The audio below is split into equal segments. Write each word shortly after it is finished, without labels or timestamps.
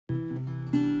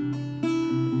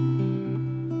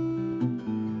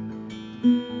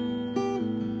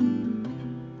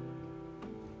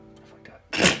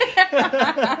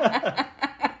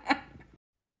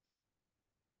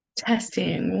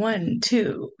Testing, one,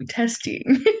 two,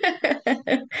 testing.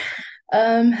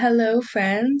 Hello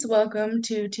friends. Welcome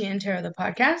to Tea and Tarot the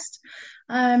podcast.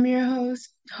 I'm your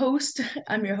host,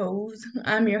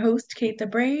 Kate the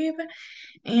Brave,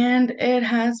 and it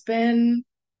has been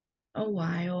a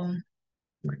while.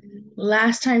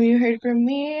 Last time you heard from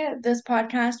me, this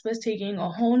podcast was taking a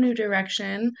whole new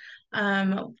direction.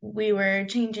 We were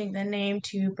changing the name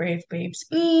to Brave Babes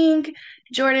Inc.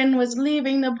 Jordan was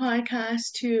leaving the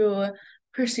podcast to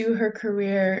pursue her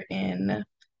career in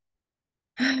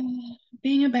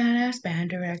being a badass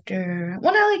band director.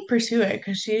 Well, not like pursue it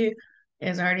because she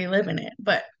is already living it,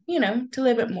 but to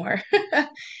live it more.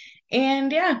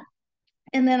 And yeah,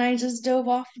 and then I just dove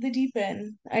off the deep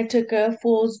end. I took a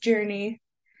fool's journey,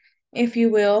 if you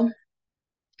will.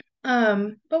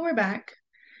 But we're back.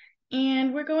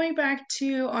 And we're going back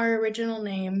to our original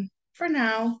name for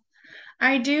now.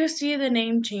 I do see the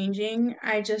name changing.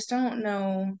 I just don't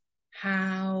know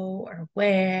how or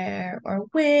where or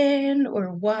when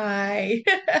or why.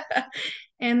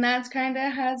 And that's kind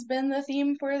of has been the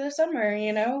theme for the summer,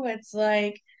 It's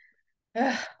like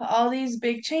all these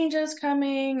big changes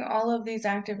coming, all of these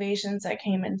activations that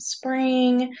came in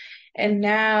spring, and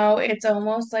now it's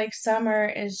almost like summer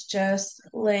is just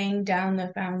laying down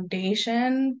the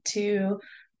foundation to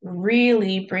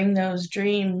really bring those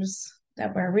dreams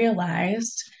that were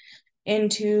realized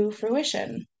into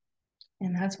fruition.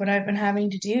 And that's what I've been having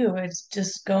to do. It's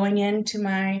just going into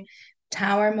my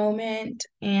tower moment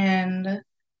and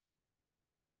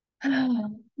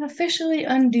officially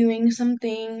undoing some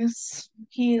things,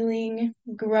 healing,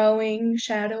 growing,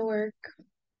 shadow work.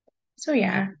 So,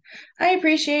 yeah, I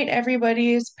appreciate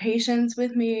everybody's patience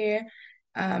with me.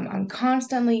 I'm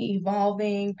constantly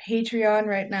evolving. Patreon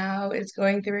right now is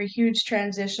going through a huge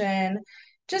transition.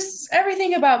 Just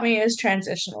everything about me is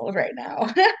transitional right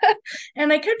now.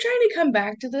 And I kept trying to come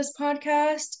back to this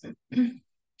podcast.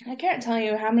 I can't tell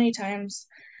you how many times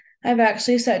I've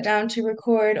actually sat down to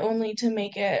record only to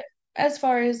make it as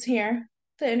far as here,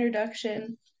 the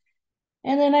introduction.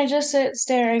 And then I just sit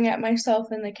staring at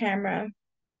myself in the camera.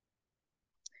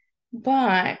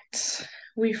 But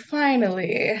we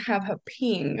finally have a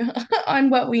ping on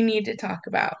what we need to talk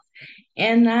about,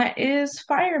 and that is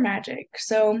fire magic.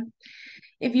 So,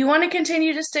 if you want to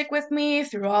continue to stick with me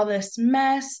through all this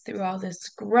mess, through all this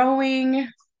growing,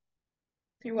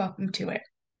 you're welcome to it.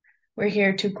 We're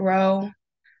here to grow.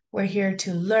 We're here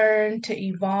to learn, to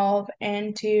evolve,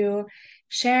 and to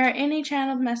share any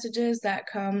channeled messages that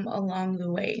come along the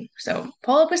way. So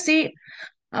pull up a seat.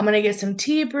 I'm gonna get some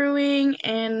tea brewing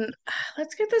and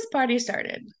let's get this party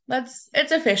started.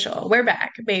 It's official. We're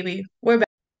back, baby. We're back.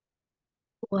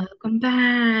 Welcome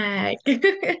back.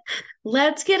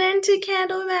 Let's get into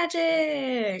candle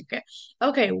magic.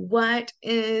 Okay, what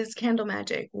is candle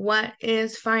magic? What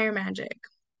is fire magic?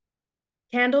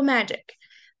 Candle magic.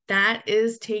 That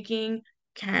is taking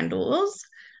candles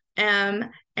and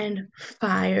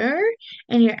fire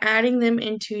and you're adding them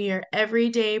into your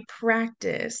everyday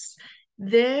practice.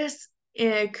 This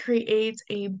creates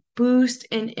a boost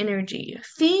in energy.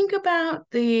 Think about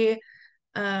the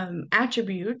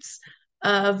attributes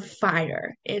of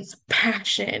fire. It's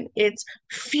passion, it's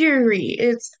fury,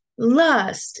 it's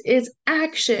lust, it's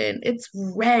action, it's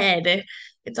red,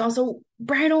 it's also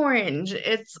bright orange,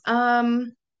 it's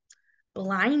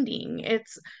blinding.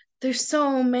 There's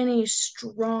so many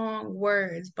strong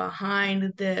words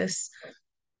behind this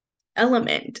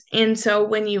element. And so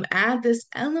when you add this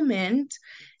element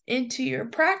into your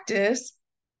practice,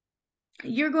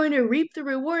 you're going to reap the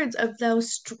rewards of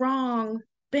those strong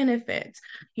benefits.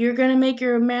 You're going to make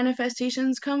your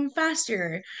manifestations come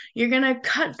faster. You're going to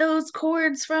cut those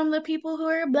cords from the people who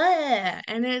are blah.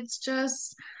 And it's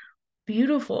just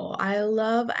beautiful. I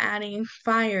love adding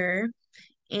fire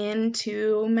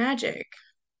into magic.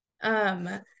 Um,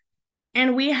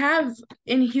 and we have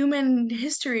in human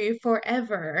history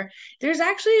forever. There's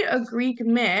actually a Greek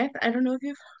myth. I don't know if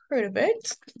you've heard of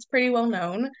it. It's pretty well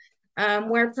known.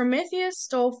 Where Prometheus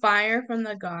stole fire from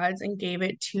the gods and gave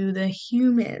it to the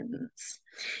humans.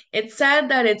 It's said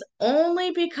that it's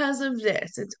only because of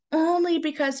this, it's only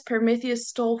because Prometheus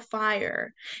stole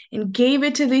fire and gave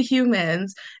it to the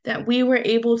humans that we were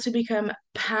able to become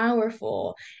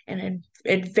powerful and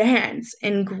advance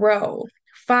and grow.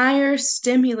 Fire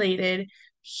stimulated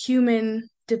human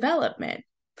development.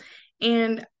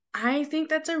 And I think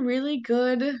that's a really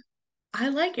good, I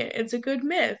like it. It's a good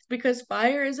myth because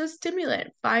fire is a stimulant,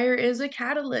 fire is a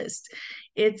catalyst.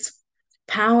 It's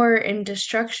power and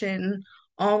destruction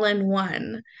all in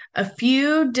one. A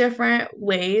few different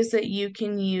ways that you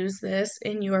can use this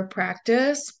in your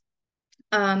practice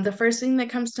The first thing that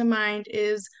comes to mind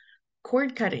is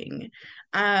cord cutting.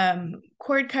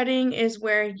 Cord cutting is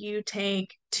where you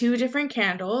take two different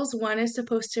candles. One is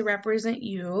supposed to represent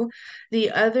you,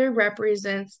 the other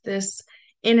represents this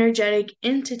energetic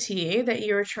entity that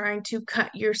you're trying to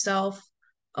cut yourself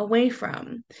away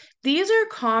from. These are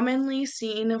commonly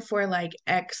seen for like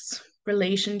ex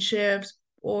relationships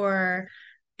or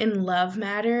in love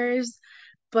matters,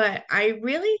 but I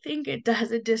really think it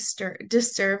does a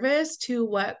disservice to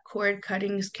what cord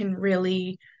cuttings can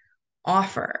really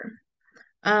offer.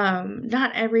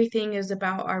 Not everything is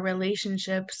about our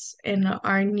relationships and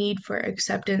our need for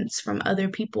acceptance from other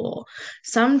people.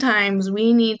 Sometimes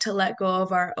we need to let go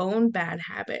of our own bad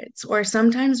habits, or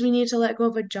sometimes we need to let go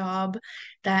of a job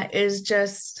that is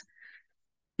just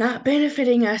not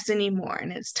benefiting us anymore.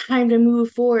 And it's time to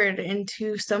move forward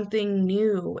into something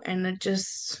new. And it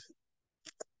just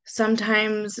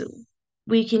sometimes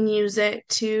we can use it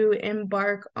to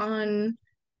embark on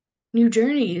new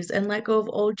journeys and let go of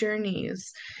old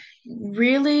journeys.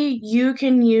 Really, you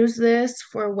can use this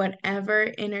for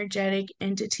whatever energetic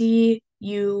entity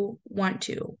you want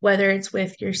to, whether it's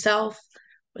with yourself,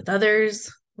 with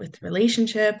others, with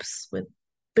relationships, with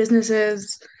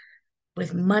businesses,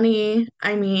 with money.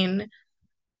 I mean,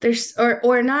 there's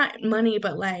or not money,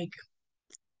 but like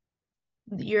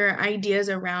your ideas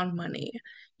around money.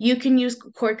 You can use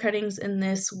cord cuttings in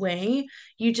this way.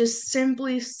 You just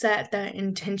simply set that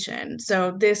intention.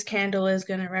 So this candle is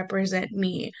going to represent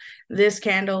me. This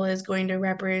candle is going to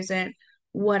represent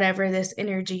whatever this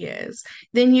energy is.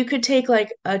 Then you could take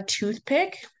like a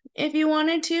toothpick if you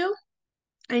wanted to,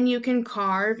 and you can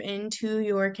carve into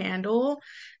your candle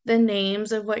the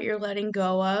names of what you're letting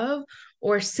go of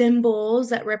or symbols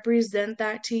that represent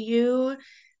that to you.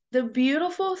 The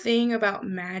beautiful thing about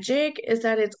magic is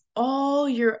that it's all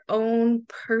your own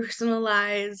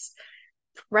personalized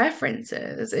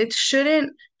preferences. It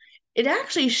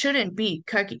actually shouldn't be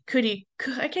I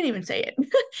can't even say it.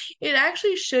 It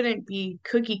actually shouldn't be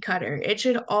cookie cutter. It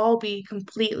should all be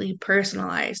completely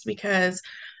personalized because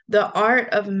the art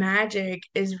of magic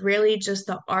is really just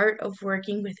the art of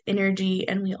working with energy,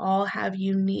 and we all have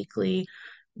uniquely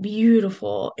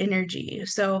beautiful energy.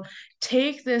 So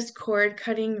take this cord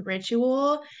cutting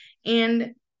ritual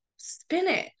and spin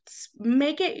it,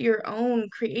 make it your own,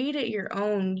 create it your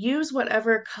own, use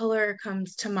whatever color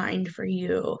comes to mind for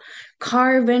you,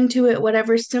 carve into it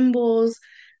whatever symbols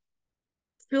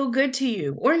feel good to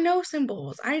you, or no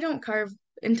symbols. I don't carve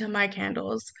into my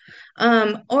candles.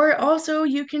 Or also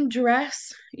you can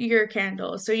dress your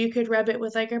candles. So you could rub it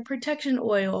with like a protection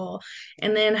oil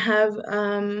and then have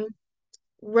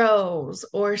rose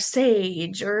or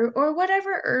sage or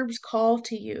whatever herbs call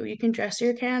to you. You can dress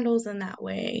your candles in that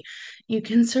way. You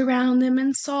can surround them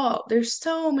in salt. There's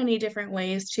so many different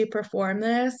ways to perform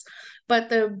this, but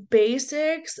the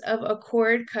basics of a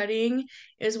cord cutting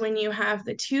is when you have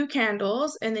the two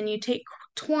candles and then you take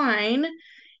twine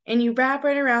and you wrap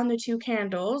it around the two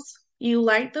candles. You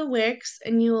light the wicks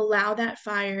and you allow that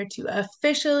fire to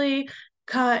officially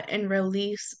cut and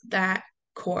release that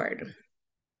cord.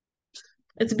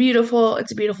 It's beautiful.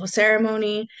 It's a beautiful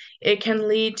ceremony. It can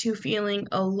lead to feeling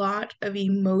a lot of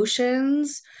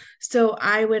emotions. So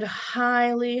I would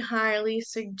highly, highly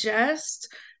suggest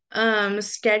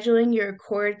scheduling your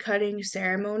cord cutting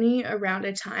ceremony around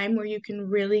a time where you can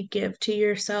really give to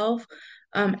yourself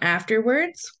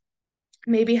afterwards.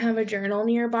 Maybe have a journal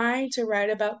nearby to write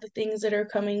about the things that are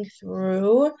coming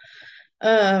through.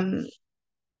 Um,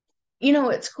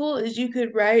 what's cool is you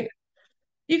could write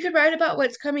about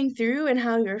what's coming through and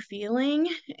how you're feeling,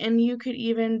 and you could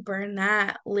even burn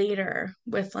that later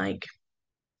with, like,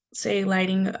 say,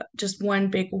 lighting just one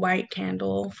big white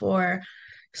candle for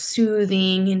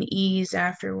soothing and ease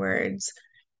afterwards.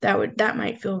 That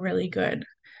might feel really good.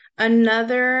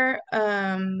 Another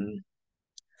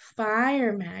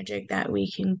fire magic that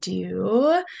we can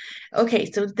do.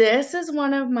 Okay, so this is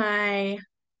one of my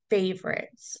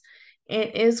favorites.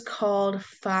 It is called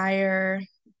fire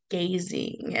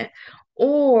gazing,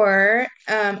 or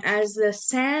as the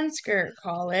Sanskrit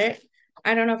call it,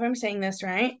 I don't know if I'm saying this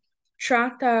right,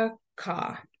 Trataka.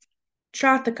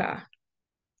 Trataka.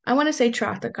 I want to say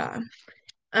Trataka.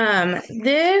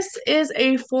 This is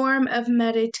a form of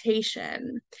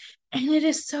meditation, and it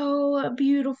is so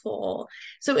beautiful.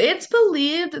 So it's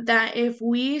believed that if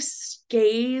we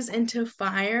gaze into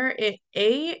fire,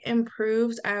 it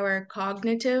improves our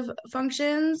cognitive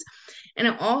functions, and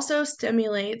it also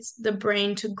stimulates the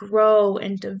brain to grow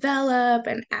and develop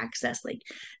and access like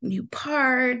new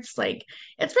parts. Like,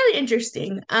 it's really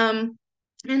interesting. And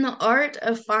the art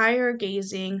of fire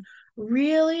gazing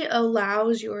really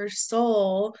allows your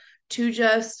soul to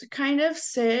just kind of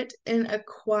sit in a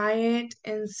quiet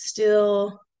and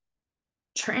still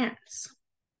trance.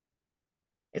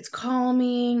 It's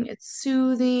calming, it's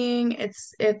soothing,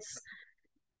 it's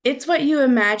what you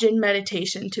imagine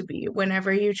meditation to be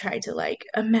whenever you try to like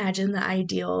imagine the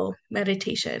ideal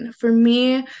meditation. For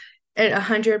me, at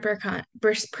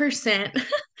 100%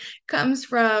 comes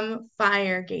from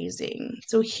fire gazing.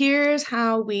 So here's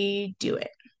how we do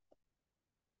it.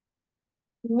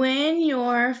 When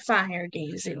you're fire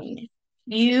gazing,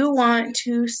 you want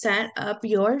to set up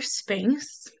your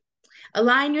space.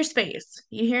 Align your space.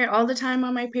 You hear it all the time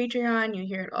on my Patreon. You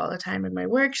hear it all the time in my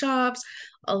workshops.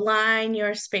 Align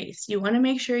your space. You want to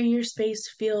make sure your space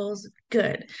feels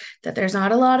good, that there's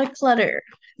not a lot of clutter,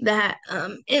 that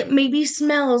it maybe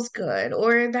smells good,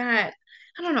 or that,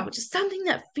 I don't know, just something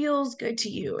that feels good to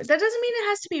you. That doesn't mean it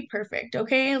has to be perfect,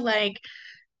 okay? Like,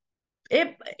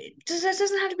 it just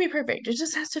doesn't have to be perfect. It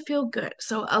just has to feel good.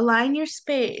 So align your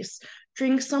space.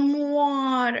 Drink some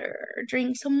water.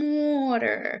 Drink some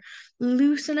water.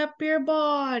 Loosen up your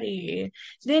body.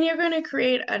 Then you're going to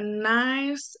create a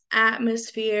nice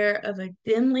atmosphere of a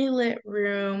dimly lit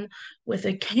room with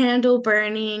a candle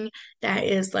burning that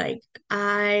is like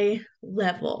eye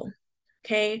level.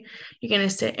 Okay, you're going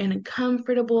to sit in a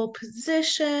comfortable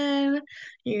position.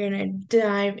 You're going to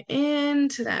dive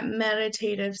into that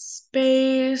meditative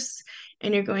space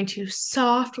and you're going to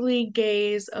softly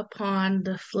gaze upon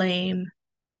the flame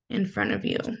in front of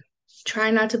you.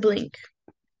 Try not to blink.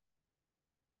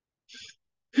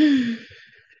 And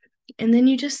then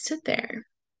you just sit there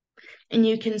and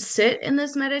you can sit in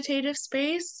this meditative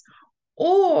space,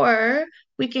 or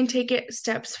we can take it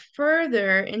steps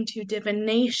further into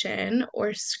divination or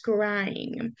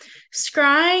scrying.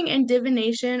 Scrying and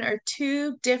divination are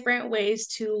two different ways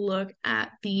to look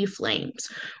at the flames.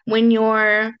 When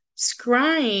you're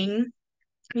scrying,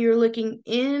 you're looking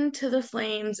into the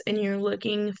flames and you're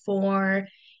looking for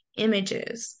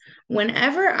images.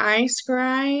 Whenever I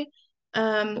scry,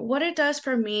 what it does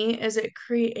for me is it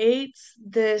creates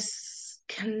this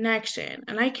connection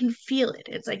and I can feel it.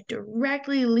 It's like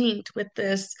directly linked with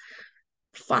this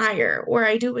fire, or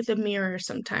I do it with a mirror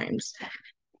sometimes.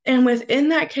 And within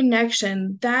that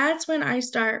connection, that's when I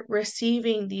start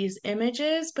receiving these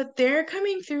images, but they're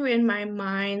coming through in my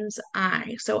mind's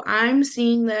eye. So I'm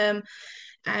seeing them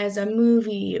as a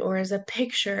movie or as a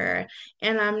picture,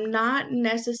 and I'm not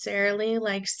necessarily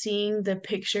like seeing the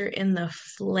picture in the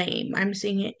flame. I'm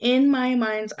seeing it in my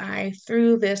mind's eye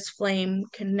through this flame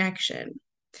connection.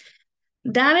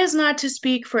 That is not to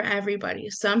speak for everybody.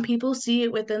 Some people see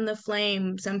it within the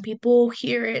flame, some people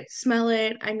hear it, smell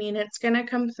it. I mean, it's going to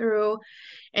come through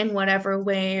in whatever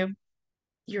way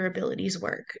your abilities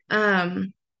work.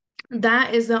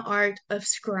 That is the art of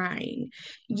scrying.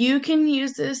 You can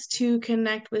use this to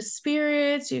connect with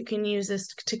spirits, you can use this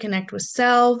to connect with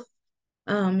self,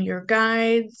 your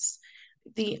guides.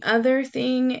 The other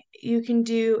thing you can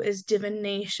do is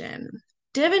divination.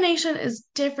 Divination is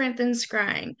different than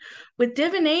scrying. With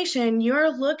divination,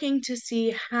 you're looking to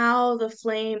see how the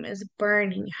flame is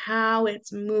burning, how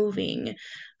it's moving.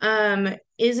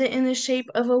 Is it in the shape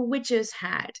of a witch's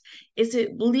hat? Is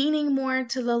it leaning more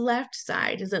to the left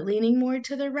side? Is it leaning more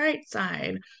to the right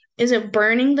side? Is it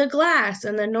burning the glass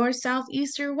in the north, south,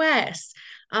 east, or west?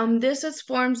 This is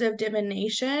forms of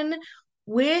divination.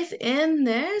 Within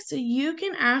this, you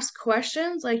can ask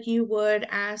questions like you would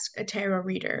ask a tarot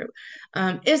reader.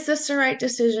 Is this the right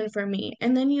decision for me?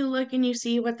 And then you look and you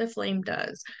see what the flame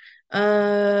does.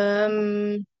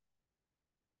 I'm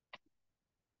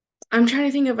trying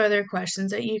to think of other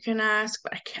questions that you can ask,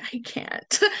 but I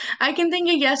can't. I can think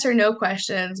of yes or no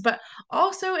questions, but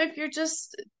also if you're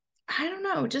just, I don't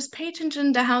know, just pay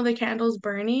attention to how the candle's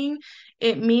burning.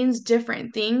 It means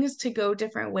different things to go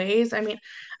different ways. I mean,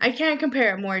 I can't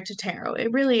compare it more to tarot.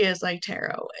 It really is like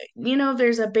tarot. You know,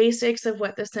 there's a basics of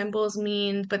what the symbols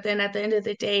mean, but then at the end of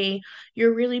the day,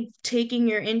 you're really taking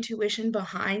your intuition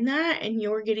behind that and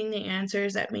you're getting the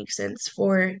answers that make sense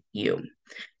for you,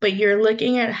 but you're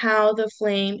looking at how the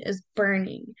flame is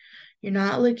burning. You're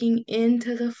not looking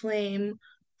into the flame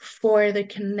for the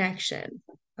connection.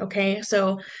 Okay,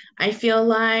 so I feel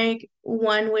like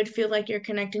one would feel like you're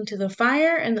connecting to the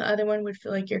fire, and the other one would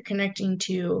feel like you're connecting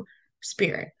to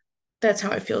spirit. That's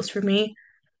how it feels for me.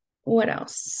 What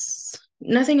else?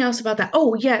 Nothing else about that.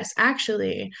 Oh, yes,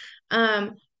 actually,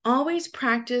 um, always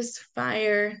practice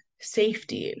fire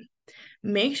safety.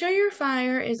 Make sure your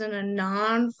fire is in a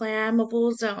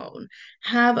non-flammable zone.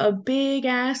 Have a big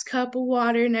ass cup of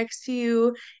water next to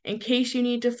you in case you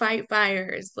need to fight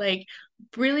fires. Like,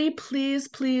 really, please,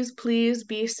 please, please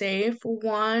be safe.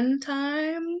 One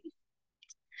time,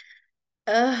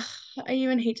 Ugh, I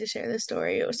even hate to share this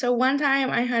story. So one time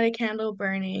I had a candle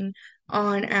burning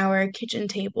on our kitchen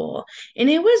table, and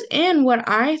it was in what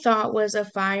I thought was a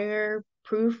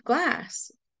fireproof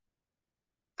glass.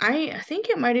 I think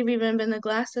it might have even been the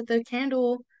glass that the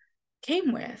candle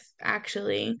came with,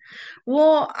 actually.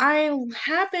 Well, I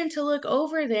happened to look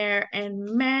over there, and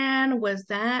man, was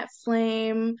that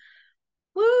flame,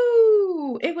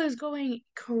 woo! It was going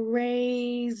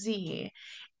crazy.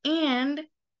 And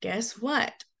guess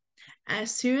what?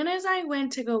 As soon as I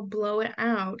went to go blow it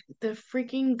out, the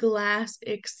freaking glass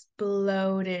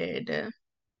exploded.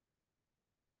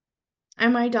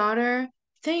 And my daughter,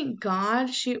 thank God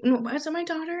no, was it my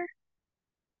daughter?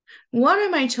 One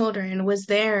of my children was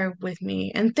there with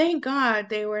me, and thank God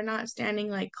they were not standing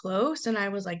like close, and I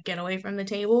was like, get away from the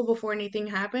table before anything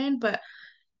happened. But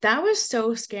that was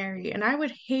so scary, and I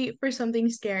would hate for something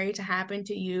scary to happen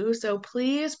to you. So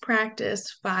please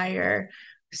practice fire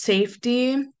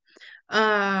safety.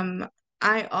 Um,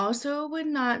 I also would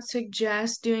not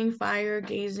suggest doing fire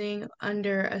gazing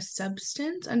under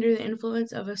the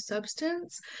influence of a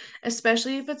substance,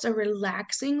 especially if it's a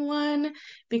relaxing one,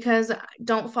 because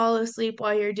don't fall asleep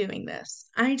while you're doing this.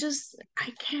 I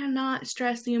cannot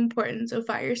stress the importance of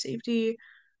fire safety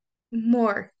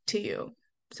more to you.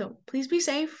 So please be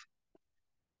safe.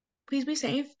 Please be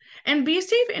safe and be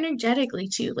safe energetically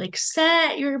too. Like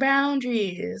set your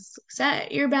boundaries.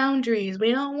 Set your boundaries.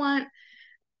 We don't want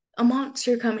a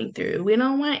monster coming through. We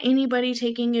don't want anybody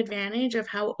taking advantage of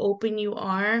how open you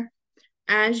are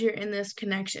as you're in this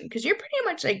connection because you're pretty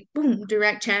much like boom,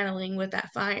 direct channeling with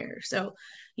that fire. So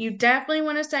you definitely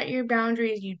want to set your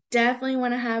boundaries. You definitely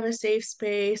want to have a safe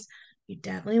space. You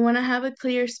definitely want to have a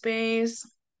clear space.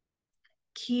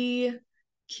 Key,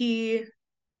 key,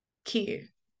 key.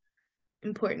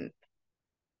 Important.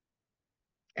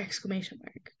 Exclamation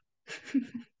mark.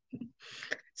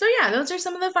 So yeah, those are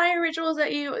some of the fire rituals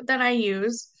that I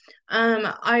use.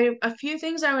 I a few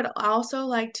things I would also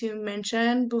like to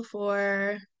mention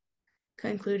before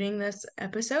concluding this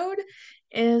episode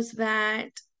is that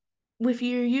if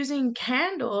you're using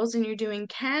candles and you're doing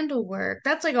candle work,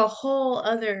 that's like a whole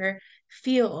other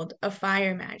field of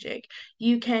fire magic.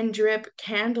 You can drip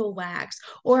candle wax,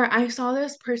 or I saw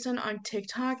this person on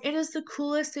TikTok. It is the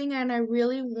coolest thing, and I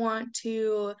really want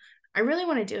to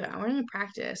do it. I want to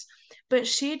practice. But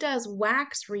she does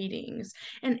wax readings,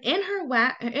 and in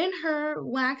her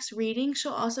wax reading,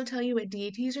 she'll also tell you what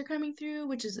deities are coming through,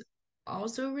 which is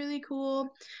also really cool.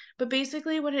 But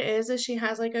basically, what it is she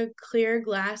has like a clear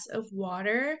glass of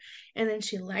water, and then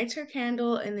she lights her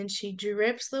candle, and then she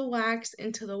drips the wax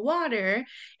into the water,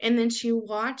 and then she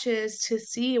watches to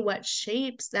see what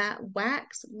shapes that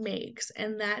wax makes.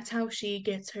 And that's how she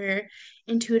gets her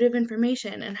intuitive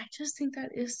information. And I just think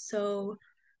that is so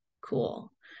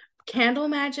cool. Candle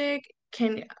magic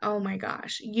can, oh my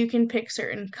gosh, you can pick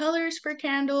certain colors for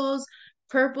candles.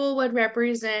 Purple would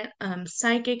represent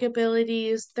psychic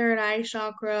abilities, third eye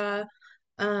chakra,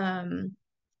 um,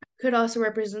 could also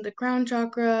represent the crown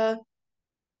chakra,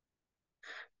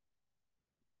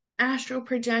 astral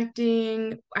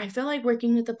projecting. I feel like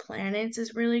working with the planets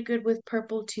is really good with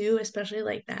purple too, especially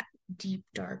like that deep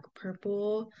dark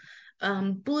purple.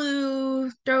 Blue,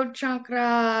 throat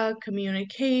chakra,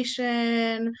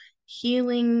 communication,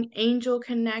 healing, angel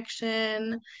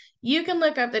connection. You can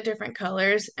look up the different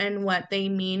colors and what they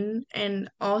mean, and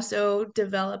also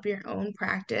develop your own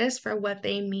practice for what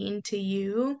they mean to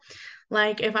you.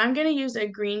 Like if I'm going to use a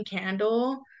green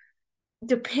candle,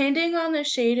 depending on the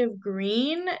shade of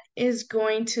green is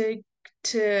going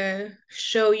to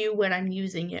show you what I'm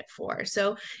using it for.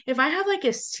 So if I have like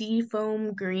a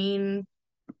seafoam green,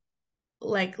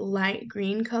 like light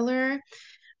green color,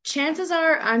 chances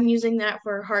are I'm using that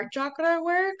for heart chakra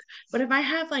work. But if I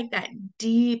have like that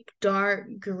deep dark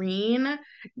green,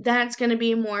 that's going to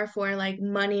be more for like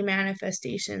money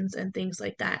manifestations and things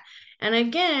like that. And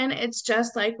again, it's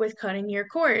just like with cutting your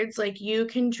cords, like you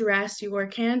can dress your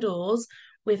candles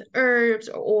with herbs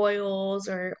or oils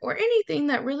or anything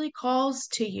that really calls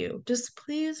to you. Just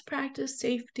please practice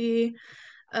safety.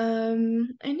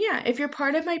 And yeah, if you're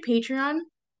part of my Patreon,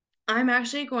 I'm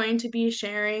actually going to be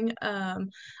sharing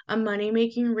a money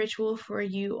making ritual for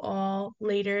you all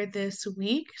later this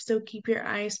week. So keep your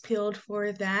eyes peeled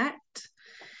for that.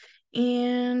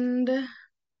 And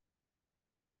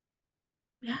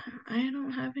yeah, I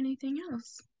don't have anything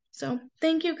else. So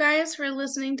thank you guys for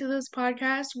listening to this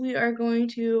podcast. We are going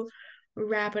to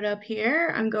wrap it up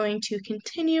here. I'm going to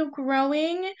continue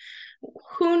growing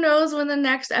Who knows when the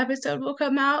next episode will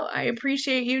come out? I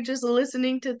appreciate you just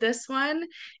listening to this one.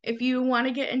 If you want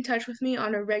to get in touch with me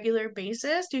on a regular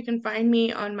basis, you can find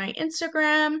me on my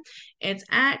Instagram. It's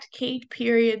at Kate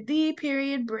period the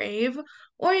period brave.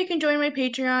 Or you can join my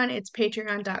Patreon. It's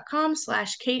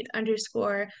patreon.com/Kate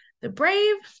underscore the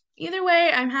brave. Either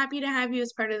way, I'm happy to have you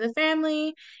as part of the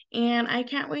family, and I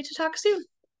can't wait to talk soon.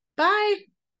 Bye.